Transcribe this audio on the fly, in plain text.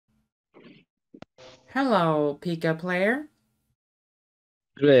Hello, Pika player.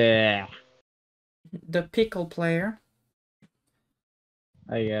 Bleh, The pickle player.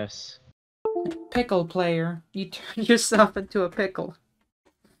 I guess. Pickle player. You turn yourself into a pickle.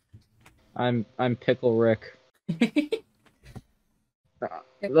 I'm Pickle Rick. The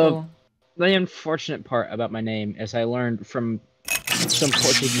Pickle. the unfortunate part about my name is I learned from some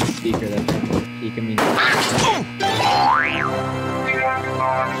Portuguese speaker that Pika means.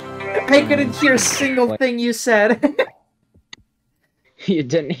 I couldn't hear a single thing you said. You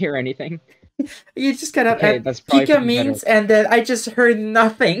didn't hear anything? You just got up Okay, at that's probably for Pika the better. means, and then I just heard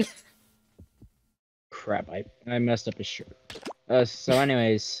nothing. Crap, I messed up his shirt. So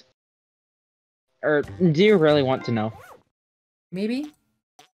anyways, do you really want to know? Maybe?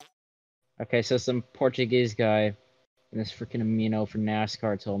 Okay, so some Portuguese guy in this freaking amino for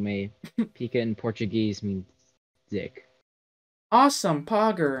NASCAR told me Pika in Portuguese means dick. Awesome,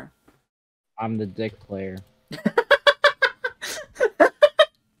 Pogger. I'm the dick player.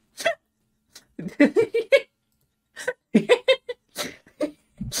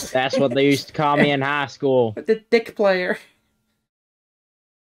 That's what they used to call me in high school. The dick player.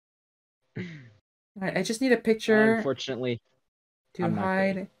 Alright, I just need a picture Unfortunately, to I'm not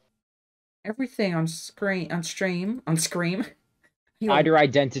hide good. everything on screen, on stream, on Scream. Hide your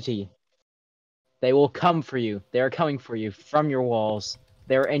identity. They will come for you. They are coming for you from your walls.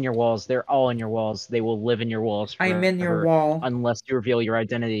 They're in your walls. They're all in your walls. They will live in your walls I'm in your forever wall. unless you reveal your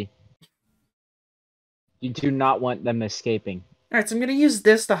identity. You do not want them escaping. Alright, so I'm gonna use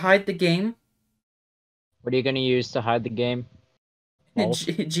this to hide the game. What are you going to use to hide the game? Walls?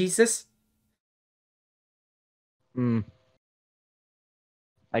 Jesus. Hmm.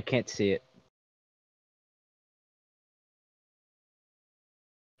 I can't see it.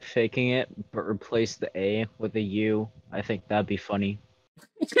 Faking it, but replace the A with a U. I think that'd be funny.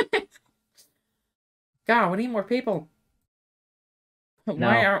 God, we need more people. Why No.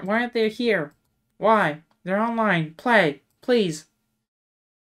 aren't they here? Why? They're online. Play, please.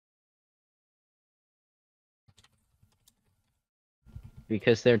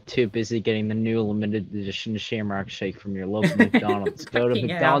 Because they're too busy getting the new limited edition Shamrock Shake from your local McDonald's. Go to Fucking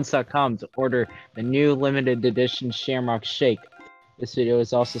hell. McDonald's.com to order the new limited edition Shamrock Shake. This video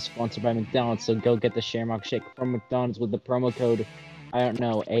is also sponsored by McDonald's, so go get the Shamrock Shake from McDonald's with the promo code, I don't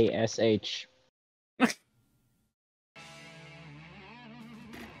know, ASH.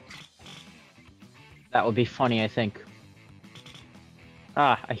 That would be funny, I think.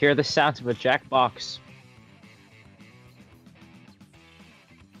 Ah, I hear the sounds of a Jackbox.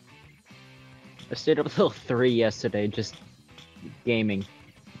 I stayed up until 3 yesterday, just gaming.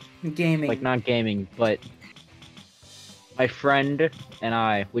 Gaming. Like, not gaming, but my friend and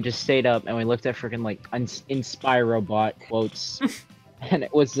I, we just stayed up and we looked at freaking, like, Inspirobot quotes. And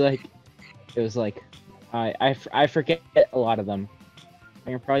it was like, I forget a lot of them. I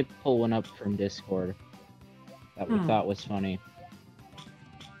can probably pull one up from Discord that we thought was funny.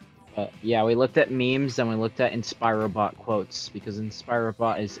 But yeah, we looked at memes and we looked at Inspirobot quotes because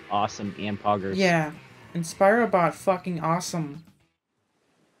Inspirobot is awesome and poggers. Yeah. Inspirobot fucking awesome.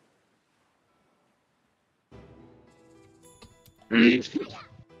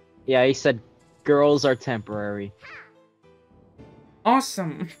 Yeah, he said girls are temporary.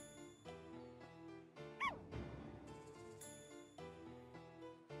 Awesome.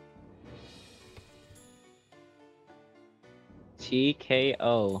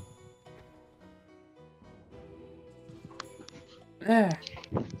 TKO.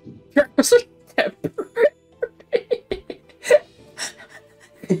 Girls are temporary.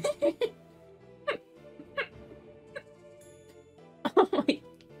 Oh my.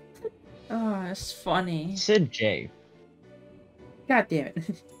 Oh, that's funny. Sid J. God damn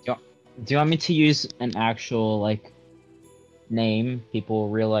it. Do you want me to use an actual, like, name? People will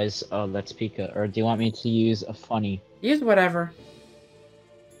realize, oh, that's Pika. Or do you want me to use a funny? Use whatever.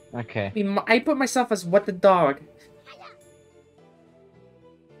 Okay. I mean, I put myself as what the dog.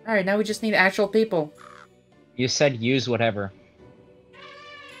 Alright, now we just need actual people. You said use whatever.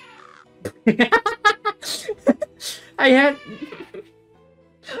 I had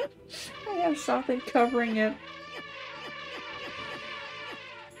something covering it.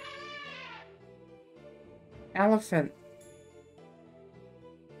 Elephant.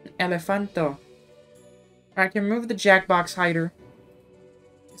 Elefanto. I can move the Jackbox hider.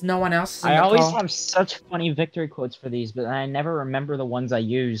 No one else is in I the always call. have such funny victory quotes for these, but I never remember the ones I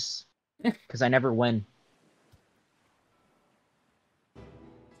use. Because I never win.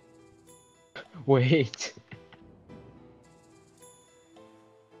 Wait.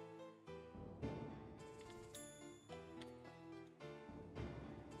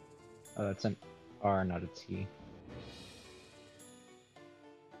 Oh, that's an R, not a T.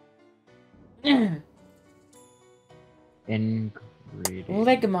 Ingredient.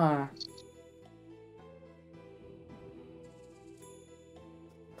 Ligma.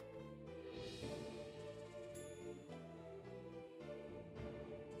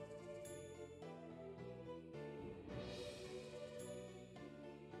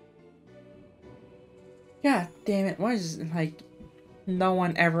 God damn it, why is, like, no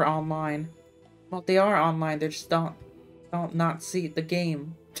one ever online? Well, they are online, they just don't not see the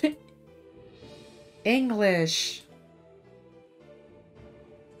game. English!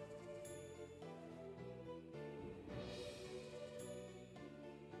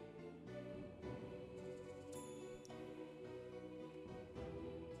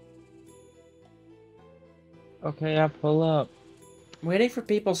 Okay, I pull up. Waiting for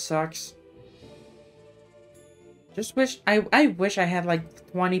people sucks. Just wish I wish I had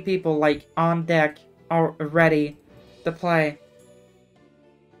like 20 people like on deck or ready to play.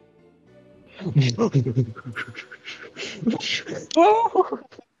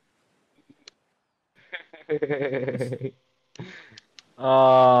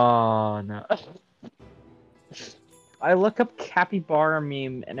 Oh no. I look up capybara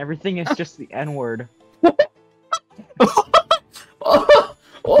meme and everything is just the N-word.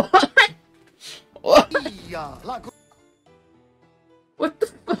 What the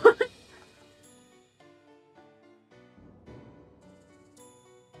fuck?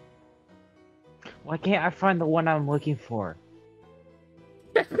 Why can't I find the one I'm looking for?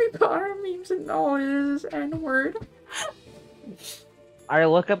 Capybara memes and all it is N-word. I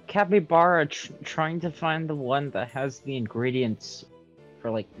look up capybara trying to find the one that has the ingredients for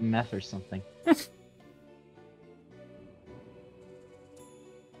like meth or something.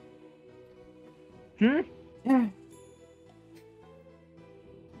 Hmm? Yeah.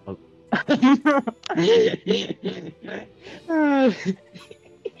 Oh.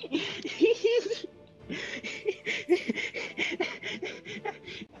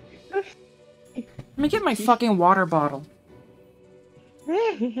 Let me get my fucking water bottle.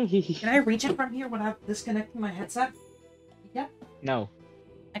 Can I reach it from here without disconnecting my headset? Yep. No.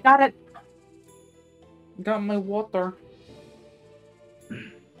 I got it. Got my water.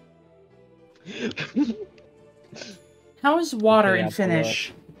 How is water Okay, in I'll pull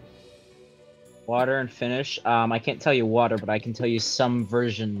Finnish? Water and Finnish. I can't tell you water, but I can tell you some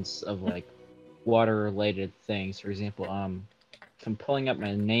versions of like water-related things. For example, if I'm pulling up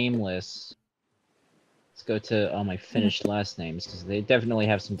my name list, let's go to all my Finnish last names because they definitely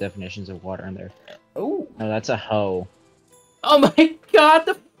have some definitions of water in there. Oh. No, that's a hoe. Oh my god,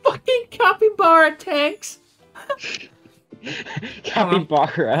 the fucking capybara tanks!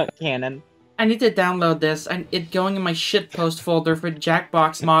 Capybara cannon. I need to download this and it going in my shitpost folder for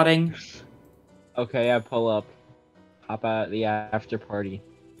Jackbox modding. Okay, I pull up. Hop out at the after party.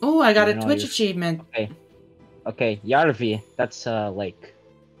 Oh, I got a Even all Twitch your- achievement. Okay. Okay, Järvi, that's lake.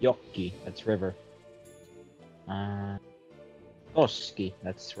 Jokki, that's river. Koski,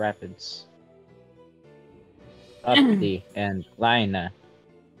 that's rapids. Atti and Laine,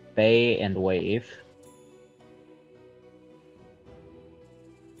 bay and wave.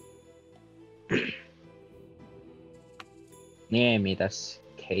 Niemi, that's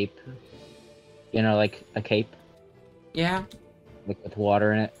cape. You know, like a cape, Yeah. like with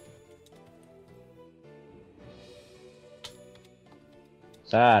water in it.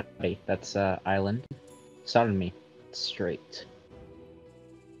 Saari, that's island. Salmi, straight.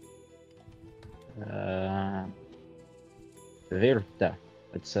 Virta,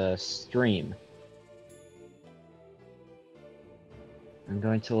 it's a stream. I'm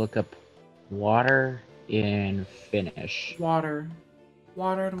going to look up water in Finnish. Water.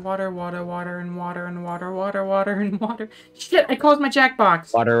 Water and water, water, water and water and water, water, water and water. Shit, I closed my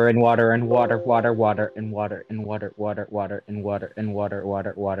Jackbox. Water and water and water, water, water and water and water, water, water and water and water,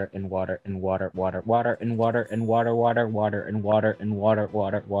 water, water and water and water, water, water and water and water, water, water and water and water,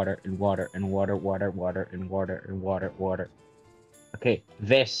 water, water and water and water, water, water and water and water, water. Okay,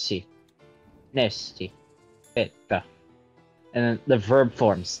 vesi, nesti, vettä. And then the verb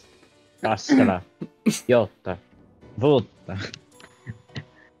forms. Kastella, jotta, vuotta.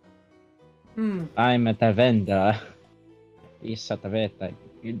 I'm at a vendor. Isata vettä.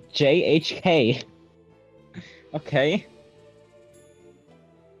 JHK. Okay.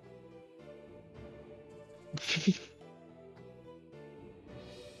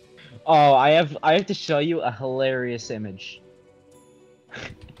 Oh, I have to show you a hilarious image.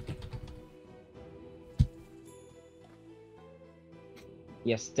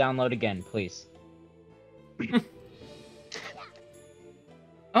 Yes, download again, please.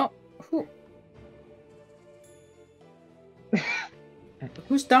 Oh, who?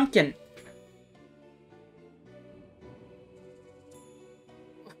 Who's Duncan?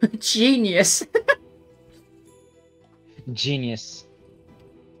 Genius. Genius.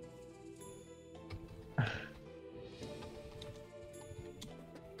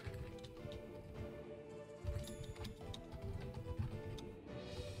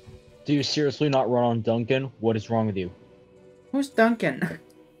 Do you seriously not run on Duncan? What is wrong with you? Who's Duncan?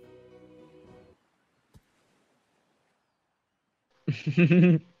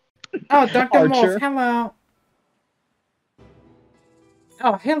 Oh, Dr. Wolf, hello.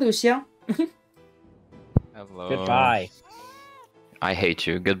 Oh, hey, Lucio. Hello. Goodbye. I hate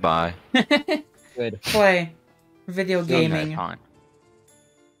you. Goodbye. Good. Play. Video gaming. Okay, fine.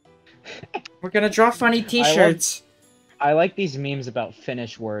 We're gonna draw funny t-shirts. I like these memes about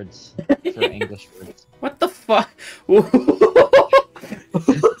Finnish words for English words. What the fuck?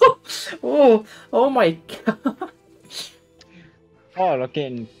 Oh my god. Oh,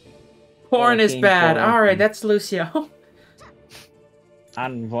 looking. Porn is bad. Porn. Alright, that's Lucio.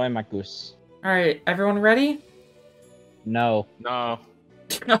 An voimakus. Alright, everyone ready? No. No.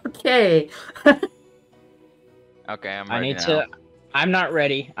 Okay. Okay, I'm I ready need now. to. I'm not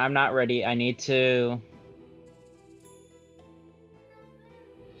ready. I'm not ready. I need to.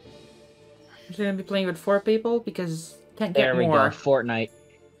 I'm gonna be playing with 4 people because can't get There we more. go. Fortnite.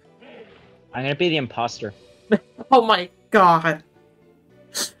 I'm gonna be the imposter. Oh my god.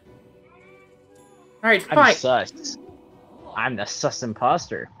 Alright, I'm fight! sus. I'm the sus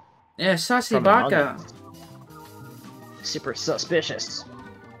imposter. Yeah, Sassy From Among Baka. Us. Super suspicious.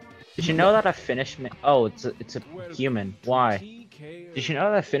 Did you know that a Finnish oh, it's a human. Why? Did you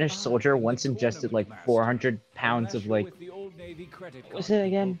know that a Finnish soldier once ingested like 400 pounds of like... What was it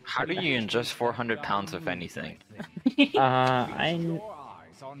again? How do you ingest 400 pounds of anything? It's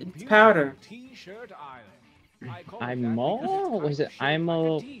powder. What was it?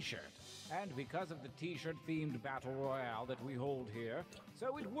 And because of the t-shirt themed battle royale that we hold here,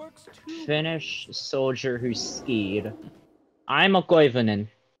 so it works too. Finnish soldier who skied. Aimo Koivunen.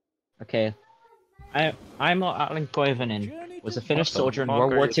 Okay. Aimo Koivunen was a Finnish What the soldier in fuck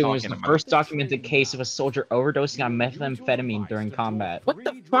World are War you II and was the talking first documented case of a soldier overdosing on methamphetamine during combat. What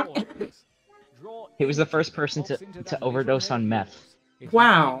the fuck? He was the first person to overdose on meth.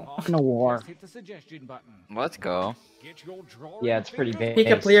 Wow. In a war. Let's go. Yeah, it's pretty big.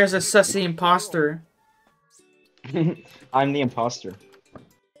 Pika Player is a sussy imposter. I'm the imposter.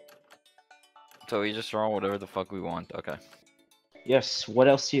 So we just draw whatever the fuck we want. Okay. Yes, what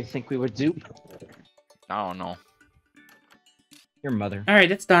else do you think we would do? I don't know. Your mother.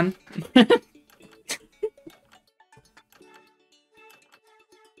 Alright, it's done.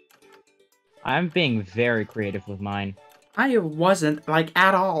 I'm being very creative with mine. I wasn't, like,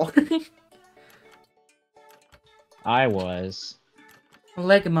 at all. I was.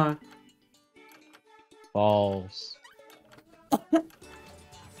 Legma. Balls.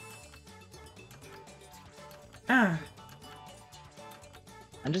 Ah.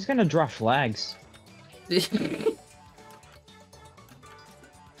 I'm just gonna draw flags.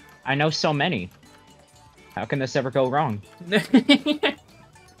 I know so many. How can this ever go wrong?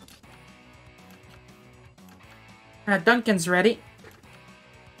 Duncan's ready.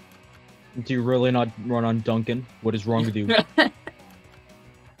 Do you really not run on Duncan? What is wrong with you?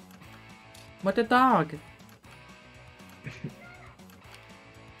 What the dog?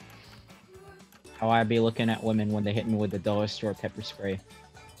 How I be looking at women when they hit me with the dollar store pepper spray.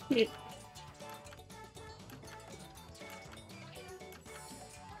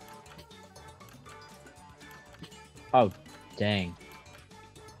 Oh, dang.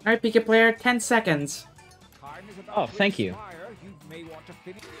 Alright, Pika Player, 10 seconds. Oh, thank you.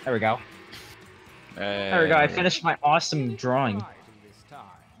 There we go. There we go, I Hey. finished my awesome drawing.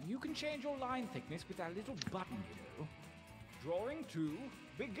 You can change your line thickness with that little button, you know. Drawing 2,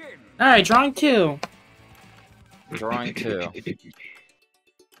 begin. Alright, drawing 2. Drawing 2.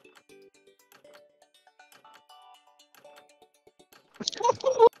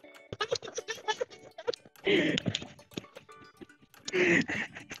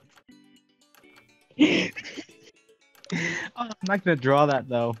 Oh, I'm not gonna draw that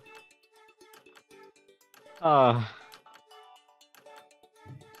though. Oh,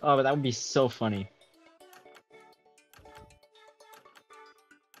 but that would be so funny.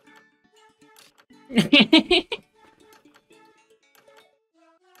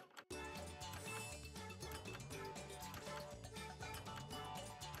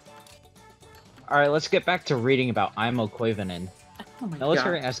 Alright, let's get back to reading about Aimo Koivunen. Oh my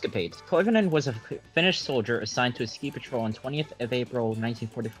Military god. escapades. Koivunen was a Finnish soldier assigned to a ski patrol on 20th of April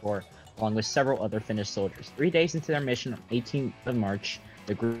 1944, along with several other Finnish soldiers. 3 days into their mission on 18th of March,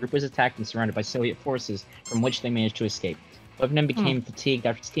 the group was attacked and surrounded by Soviet forces, from which they managed to escape. Koivunen became fatigued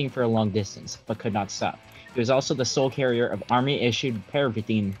after skiing for a long distance, but could not stop. He was also the sole carrier of Army-issued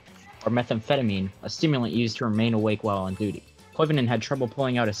Pervitin, or methamphetamine, a stimulant used to remain awake while on duty. Koivunen had trouble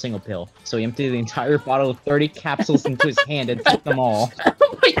pulling out a single pill, so he emptied the entire bottle of 30 capsules into his hand and took them all.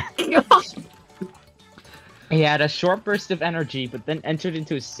 Oh my god! He had a short burst of energy, but then entered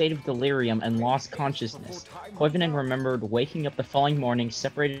into a state of delirium and lost consciousness. Koivunen remembered waking up the following morning,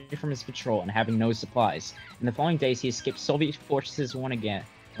 separated from his patrol and having no supplies. In the following days, he escaped Soviet forces once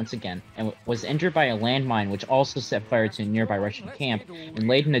again, and was injured by a landmine which also set fire to a nearby Russian camp, and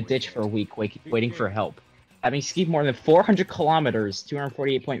laid in a ditch for a week waiting for help. Having skied more than 400 kilometers,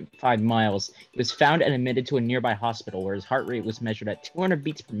 248.5 miles, he was found and admitted to a nearby hospital where his heart rate was measured at 200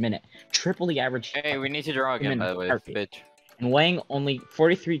 beats per minute, triple the average. Hey, we need to draw again, by the way, bitch. And weighing only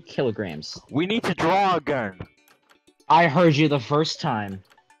 43 kilograms. We need to draw again! I heard you the first time.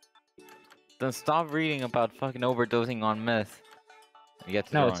 Then stop reading about fucking overdosing on meth. You get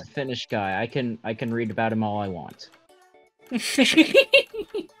to No, drawing. it's a Finnish guy. I can read about him all I want.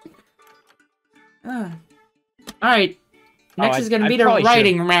 Alright. Next is gonna be the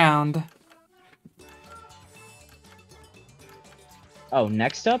writing round. Oh,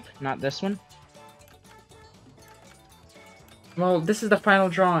 next up? Not this one? Well, this is the final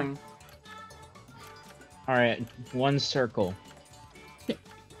drawing. Alright, 1 circle.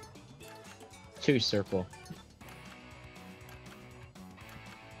 2 circle.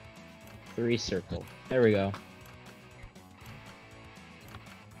 3 circle. There we go.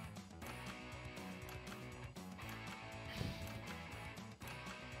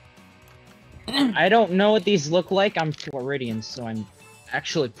 I don't know what these look like. I'm Floridian, so I'm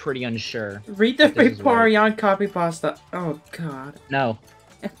actually pretty unsure. Read the Vaporeon copy pasta. Oh god. No.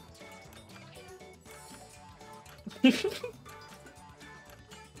 Did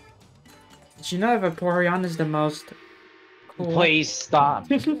you know Vaporeon is the most cool? Please stop.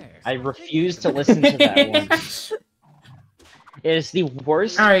 I refuse to listen to that one. It is the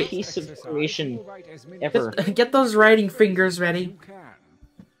worst piece of creation ever. Get those writing fingers ready.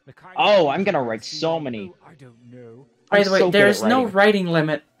 Oh, I'm gonna write so many. By the way, there's no writing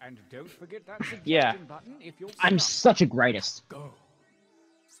limit. Yeah. I'm such a greatest.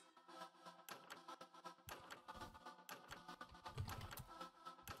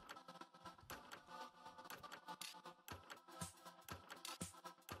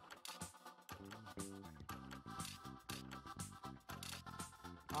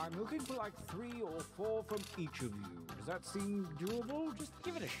 I'm looking for like 3 or 4 from each of you. Does that seem doable? Just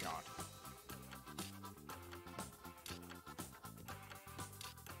give it a shot.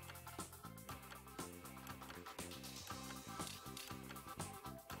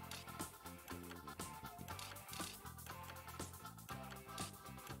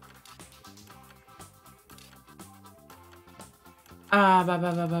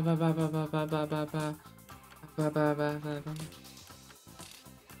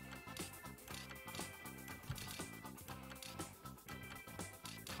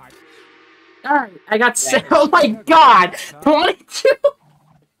 Alright, I got oh my god! 22!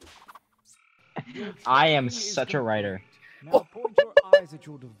 I am such a writer. Now point your eyes at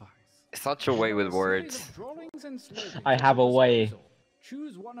your device. Such a way with words. I have a way.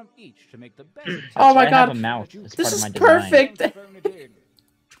 Choose one of each to make the best. Oh my god! I have a mouth as this part is of my design. perfect!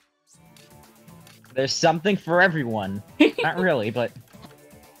 There's something for everyone. Not really, but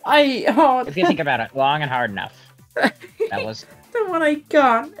if you think about it long and hard enough. That was the one I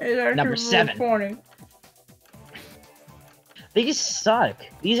got. number 7. Recording. These suck.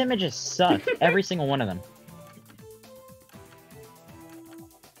 These images suck. Every single one of them.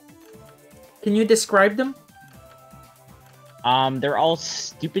 Can you describe them? They're all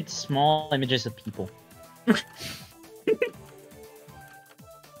stupid small images of people.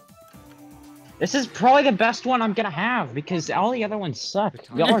 This is probably the best one I'm gonna have because all the other ones suck.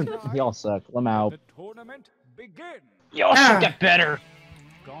 Y'all suck. I'm out. Y'all should get better.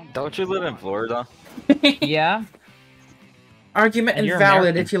 Don't you live in Florida? Yeah. Argument And you're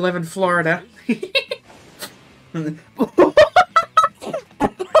invalid American. if you live in Florida.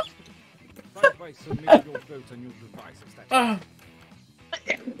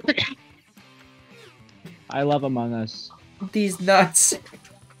 I love Among Us. These nuts.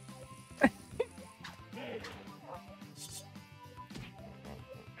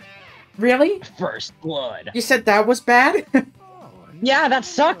 Really? First blood. You said that was bad? Yeah, that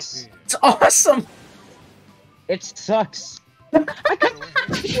sucks. It's awesome. It sucks. I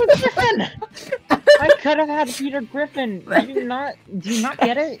could have had Peter Griffin. Do you not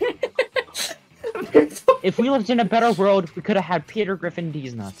get it? If we lived in a better world, we could have had Peter Griffin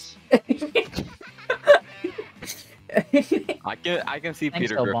D's nuts. I can see Thanks,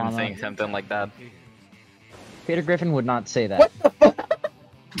 Peter Griffin Obama. saying something like that. Peter Griffin would not say that.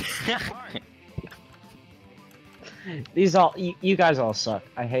 You guys all suck.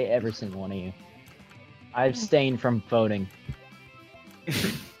 I hate every single one of you. I abstain from voting.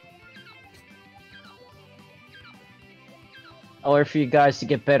 I'll wait for you guys to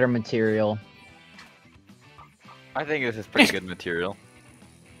get better material. I think this is pretty good material.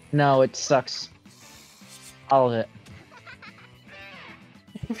 No, it sucks. All of it.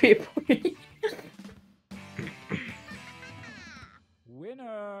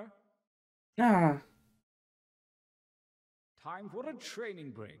 Winner. Ah. Time for a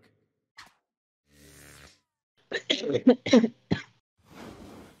training break.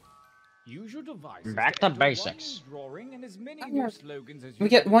 Use your device. Back to basics. Drawing and as many new slogans as you We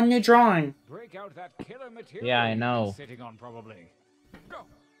get one new drawing. break out that killer material. Yeah, I you've been know. Sitting on probably. Go.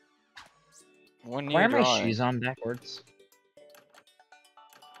 When Why you are my drawing? shoes on backwards?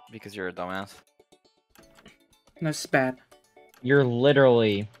 Because you're a dumbass. That's bad. You're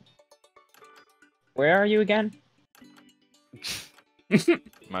literally... Where are you again?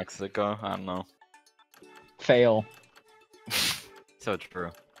 Mexico? I don't know. Fail. So true.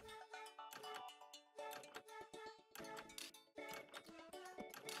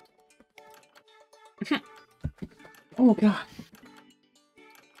 Oh god.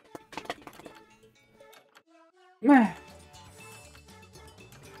 Meh.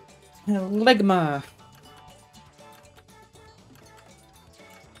 Ligma.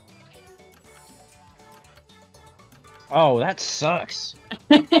 Oh, that sucks.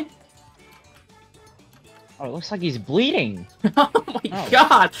 Oh, it looks like he's bleeding. Oh my Oh.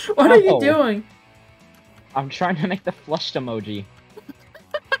 god! What are you No. doing? I'm trying to make the flushed emoji.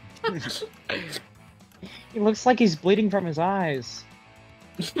 He looks like he's bleeding from his eyes.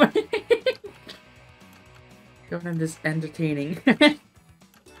 Going this entertaining.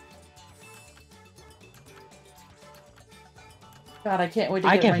 God, I can't wait to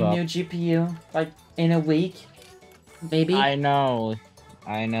I get give my up. new GPU, like, in a week. Maybe? I know.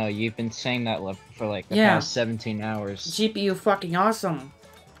 You've been saying that for like the Yeah. past 17 hours. GPU fucking awesome.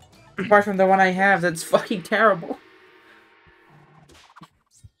 Apart from the one I have, that's fucking terrible.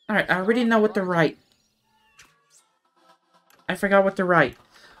 Alright, I already know what to write. I forgot what to write.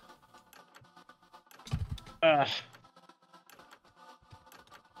 Ugh.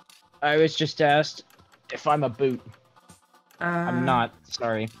 I was just asked if I'm a boot. I'm not,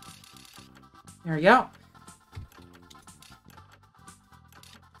 sorry. There we go.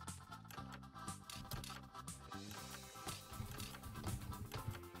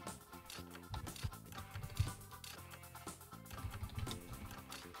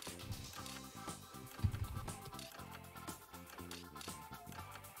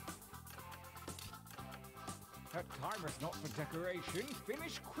 That timer's not for decoration.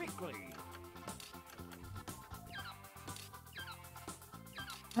 Finish quickly.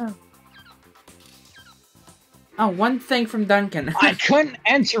 Oh, one thing from Duncan. I couldn't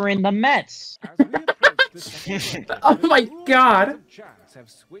enter in the Mets! As we approach the second quarter, Oh my the rules God. of chance have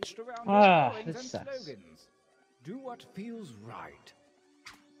switched around their Ah, drawings this and sucks. slogans. Do what feels right.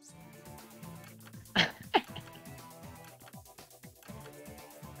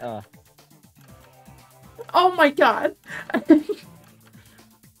 Oh my god.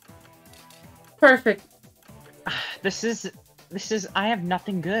 Perfect. This is, I have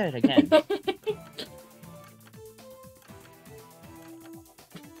nothing good again.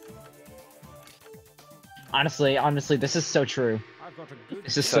 Honestly, this is so true. I've got a good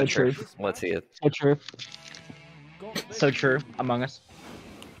This is so true. Let's see it. So true. Got this. So true. Among Us.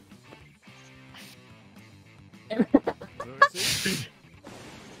 Versus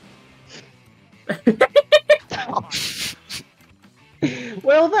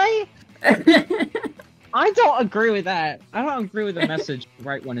Will they? I don't agree with that. I don't agree with the message the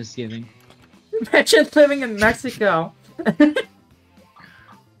right one is giving. Imagine living in Mexico. a tie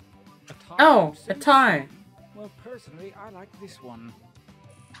Oh, a seems- tie. Well, personally, I like this one.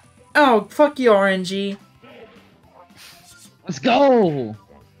 Oh, fuck you, RNG. Let's go!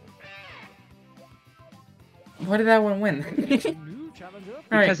 What did that one win? New challenger.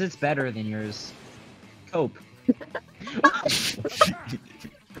 Alright. Because it's better than yours. Cope.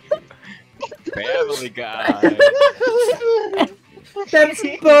 Family Guy. That's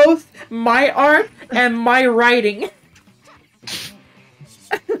both my art and my writing.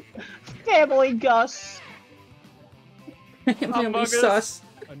 Family Gus. Really Among Us. sus.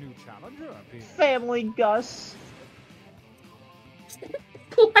 A new challenger appears. Family Gus.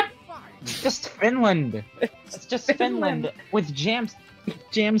 Fine. Just Finland. It's just Finland. Finland with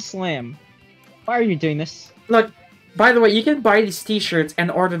Jam Slam. Why are you doing this? Look, by the way, you can buy these t-shirts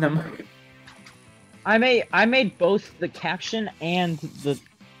and order them. I made both the caption and the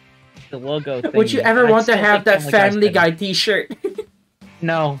logo thing. Would you ever want to have that Family Guy t-shirt?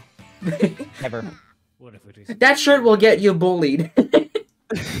 No. Never. What if it is? That shirt will get you bullied.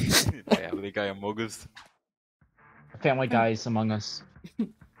 Family Guy Among Us. Family Guys among us.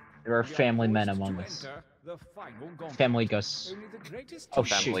 There are family men among us. Family Gus. Oh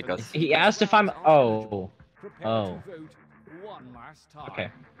Family shoot. Gus. He asked if I'm Oh. Okay.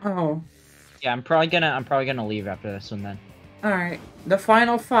 Oh. Yeah, I'm probably gonna leave after this one then. Alright. The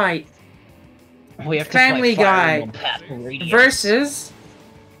final fight. We have to Family play Fire Guy Emblem Battle Radiance. versus...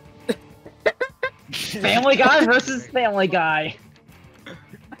 Family Guy versus Family Guy.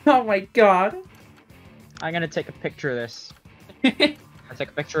 Oh my god. I'm gonna take a picture of this. I take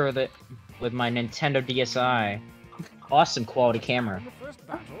a picture of it with my Nintendo DSi. Awesome quality camera.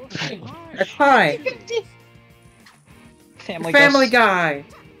 Hi. Family Family Gus. Guy.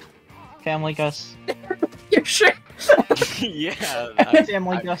 Family Gus. Your shirt. Yeah.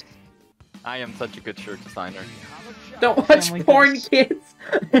 Family Gus. I am such a good shirt designer. Don't watch Family porn, Gus. kids.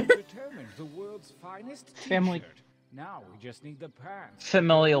 Family. Now we just need the pants.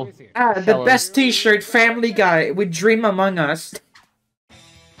 Familial. Ah, the Fellas. best t-shirt, Family Guy, with Dream Among Us.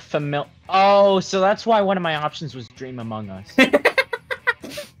 Oh, so that's why one of my options was Dream Among Us.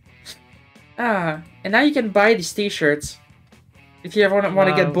 Ah, and now you can buy these t-shirts. If you ever want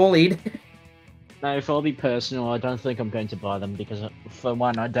to get bullied. No, if I'll be personal, I don't think I'm going to buy them because, for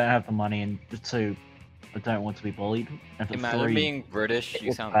one, I don't have the money, and for two, I don't want to be bullied. And for Imagine three, being British. You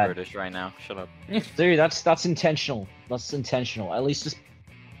it's sound bad. British right now. Shut up. Dude, that's intentional. That's intentional. At least just.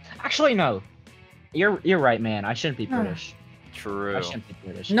 Actually, no. You're right, man. I shouldn't be British. True. I shouldn't be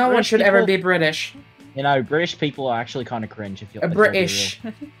British. No one British should ever people- be British. You know, British people are actually kind of cringe if you're A British.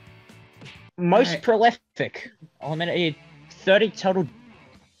 Most Alright. prolific. Eliminated 30 total.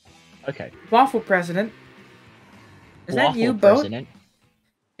 Okay. Waffle President. Is that Waffle you, Boat? President.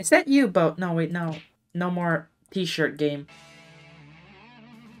 Is that you, Boat? No, wait, no. No more t-shirt game.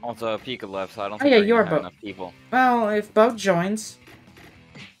 Also, Pika left, so I don't Oh, think yeah, we're you're gonna have Bo- enough people. Well, if Boat joins...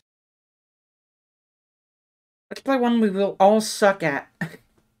 Let's play one we will all suck at.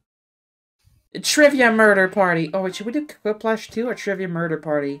 Trivia Murder Party. Oh, wait, should we do Quiplash 2 or Trivia Murder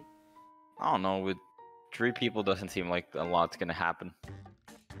Party? I don't know. With 3 people, doesn't seem like a lot's gonna happen.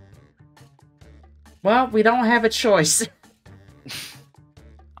 Well, we don't have a choice.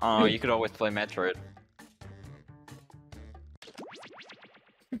 Oh, you could always play Metroid.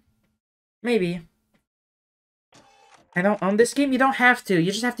 Maybe. I don't on this game. You don't have to.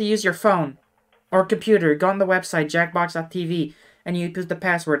 You just have to use your phone or computer. Go on the website jackbox.tv and you use the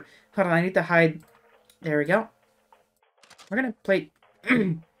password. Hold on, I need to hide. There we go. We're gonna play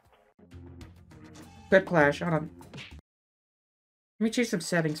Quick Clash. Hold on. Let me change some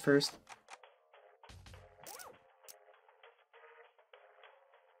settings first.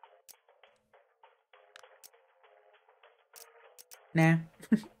 Nah.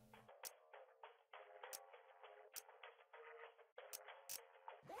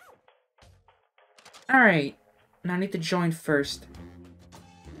 Alright. Now I need to join first.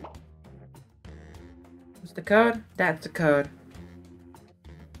 What's the code? That's the code.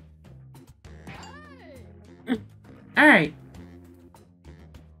 Alright.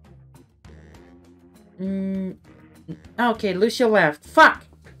 Okay, Lucia left. Fuck!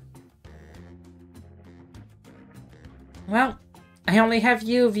 Well, I only have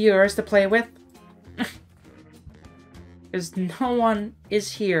you viewers to play with. Because no one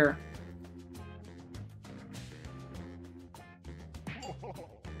is here.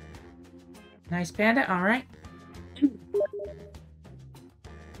 Nice panda, alright.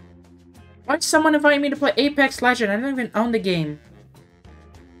 Why'd someone invite me to play Apex Legend? I don't even own the game.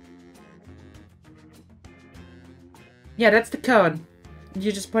 Yeah, that's the code.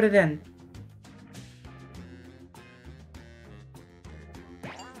 You just put it in.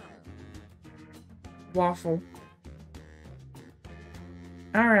 Waffle.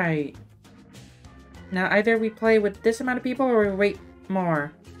 Alright. Now, either we play with this amount of people or we wait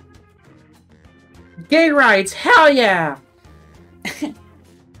more. Gay rights! Hell yeah!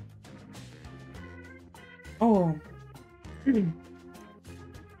 Oh. After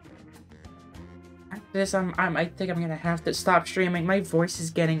this, I think I'm gonna have to stop streaming. My voice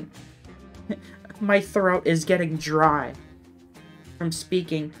is getting... my throat is getting dry from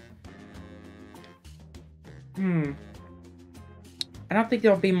speaking. I don't think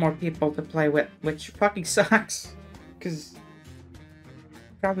there'll be more people to play with, which fucking sucks. Because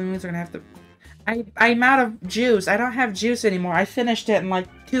probably means we're gonna have to... I'm out of juice. I don't have juice anymore. I finished it in like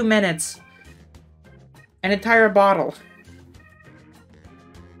 2 minutes. An entire bottle.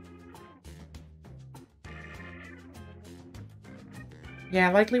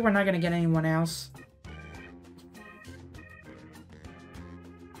 Yeah, likely we're not gonna get anyone else.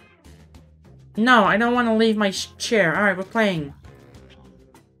 No, I don't want to leave my chair. Alright, we're playing.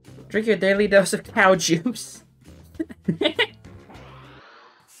 Drink your daily dose of cow juice.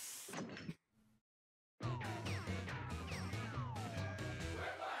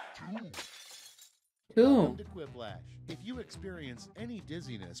 Welcome to Quiplash. If you experience any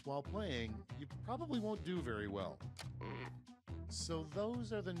dizziness while playing, you probably won't do very well. So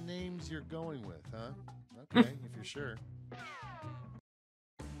those are the names you're going with, huh? Okay, if you're sure.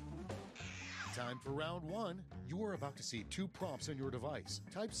 Time for round one. You are about to see 2 prompts on your device.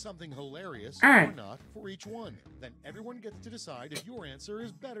 Type something hilarious or not for each one. Then everyone gets to decide if your answer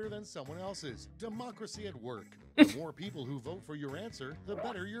is better than someone else's. Democracy at work. The more people who vote for your answer, the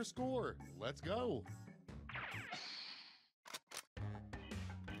better your score. Let's go.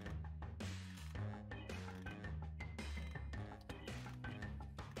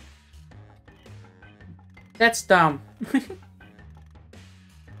 That's dumb.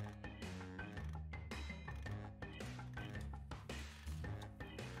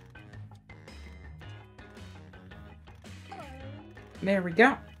 There we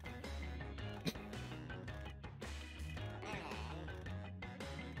go.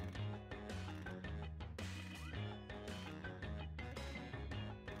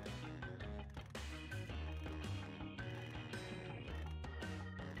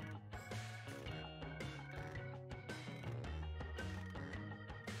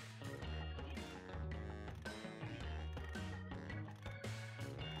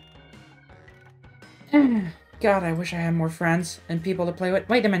 God, I wish I had more friends and people to play with.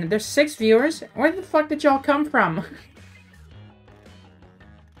 Wait a minute, there's 6 viewers? Where the fuck did y'all come from?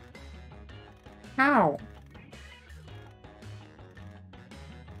 How?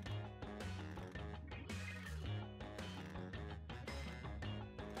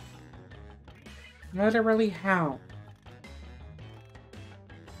 Literally, how?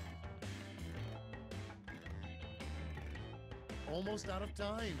 Almost out of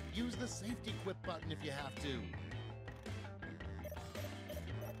time. Use the safety quit button if you have to.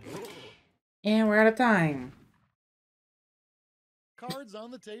 And we're out of time. Cards on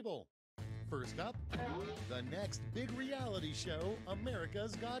the table. First up, the next big reality show,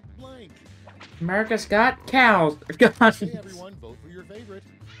 America's Got Blank. America's Got Cows. God. Hey everyone, vote for your favorite.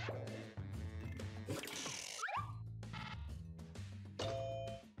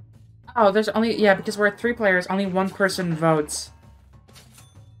 Oh, there's only... Yeah, because we're 3 players, only 1 person votes.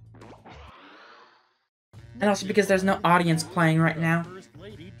 And also because there's no audience playing right now.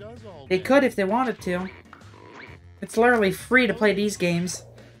 They could if they wanted to. It's literally free to play these games.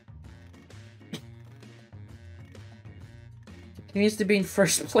 He needs to be in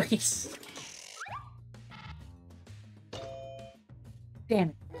first place. Damn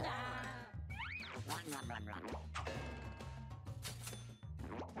it.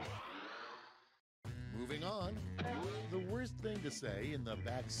 Moving on. The worst thing to say in the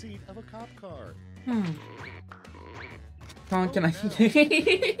back seat of a cop car. How long can I...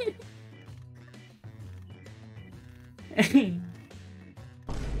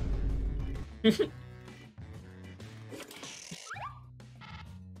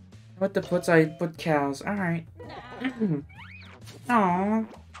 What the puts I put cows. Alright. Aww.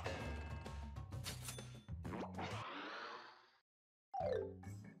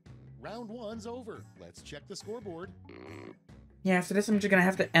 Round one's over. Let's check the scoreboard. Yeah, after this I'm just gonna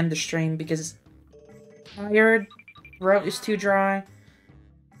have to end the stream because tired, throat is too dry.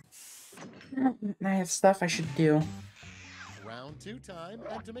 I have stuff I should do. Round 2 time,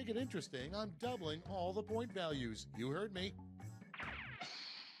 and to make it interesting, I'm doubling all the point values. You heard me.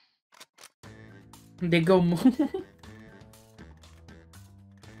 They go move.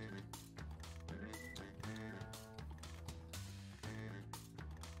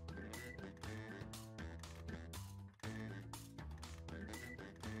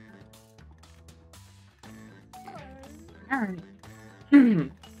 Alright.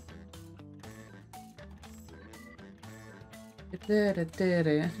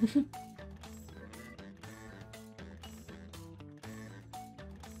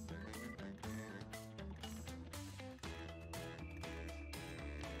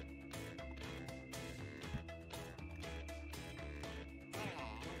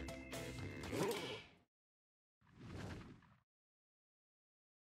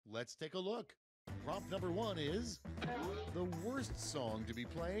 Let's take a look. Prompt number 1 is the worst song to be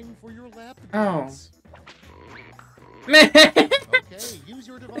playing for your lap dance. Okay, use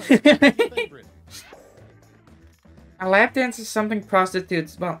your device to pick your favorite. A lap dance is something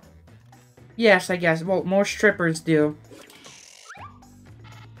prostitutes, well, yes, I guess. Well, more strippers do.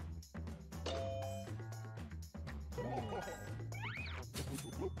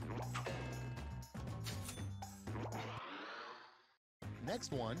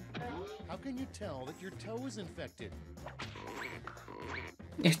 Next one. How can you tell that your toe is infected?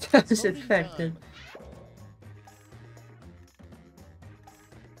 Your toe is Voting infected. time.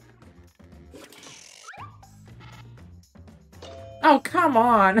 Oh, come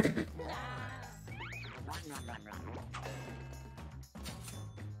on!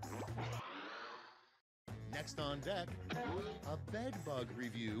 Next on deck, a bed bug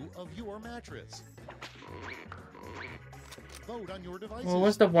review of your mattress. Vote on your devices. What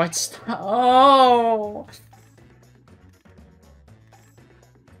was the white stuff? Oh!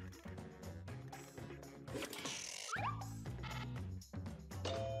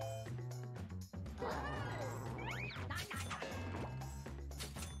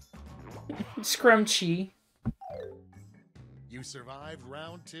 Scrunchy. You survived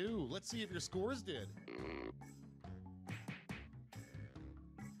round 2. Let's see if your scores did.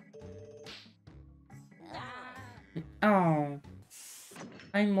 Oh.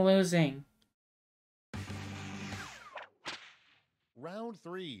 I'm losing. Round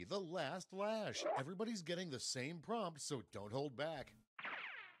 3, the last lash. Everybody's getting the same prompt, so don't hold back.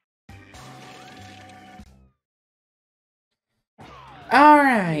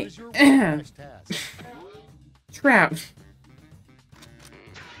 Alright. Here's your lash task. Trout.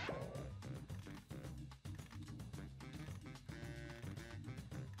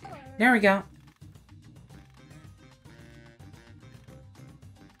 There we go.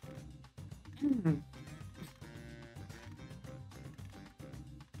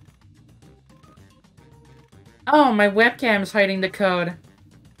 Oh, my webcam's hiding the code.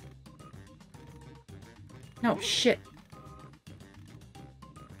 No, shit.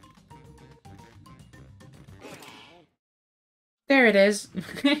 There it is.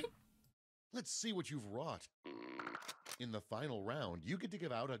 Let's see what you've wrought. In the final round, you get to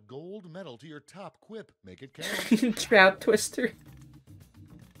give out a gold medal to your top quip. Make it count. Trout Twister.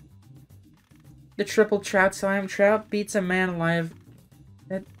 The triple trout slam. Trout beats a man alive.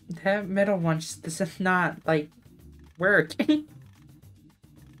 That middle one just does not, like, work.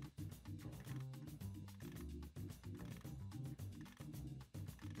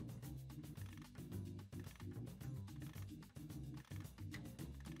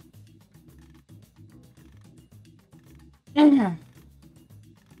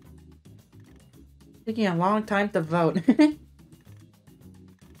 Taking a long time to vote.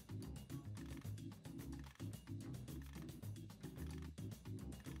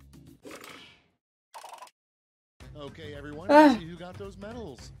 Okay, everyone, let's see who got those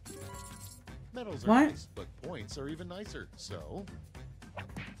medals. Medals are What? nice, but points are even nicer. So,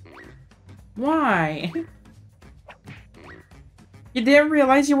 Why? You didn't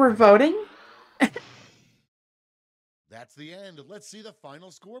realize you were voting? that's the end. Let's see the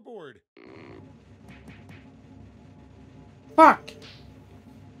final scoreboard. Fuck.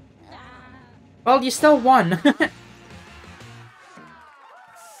 Well, you still won.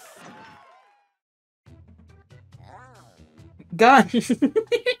 Gun.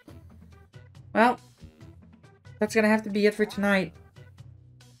 Well, that's gonna have to be it for tonight.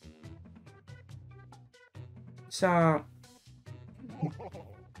 So,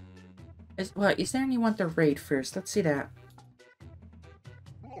 is there anyone to raid first? Let's see that.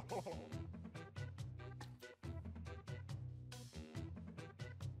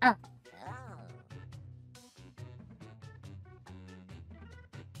 Ah.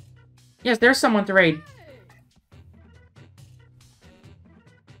 Yes, there's someone to raid.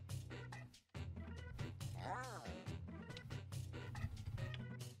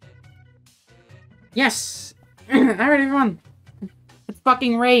 Yes! Alright, everyone. Let's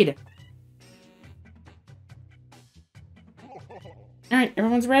fucking raid. Alright,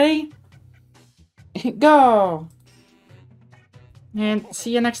 everyone's ready? Go! And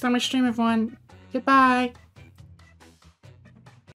see you next time I stream, everyone. Goodbye.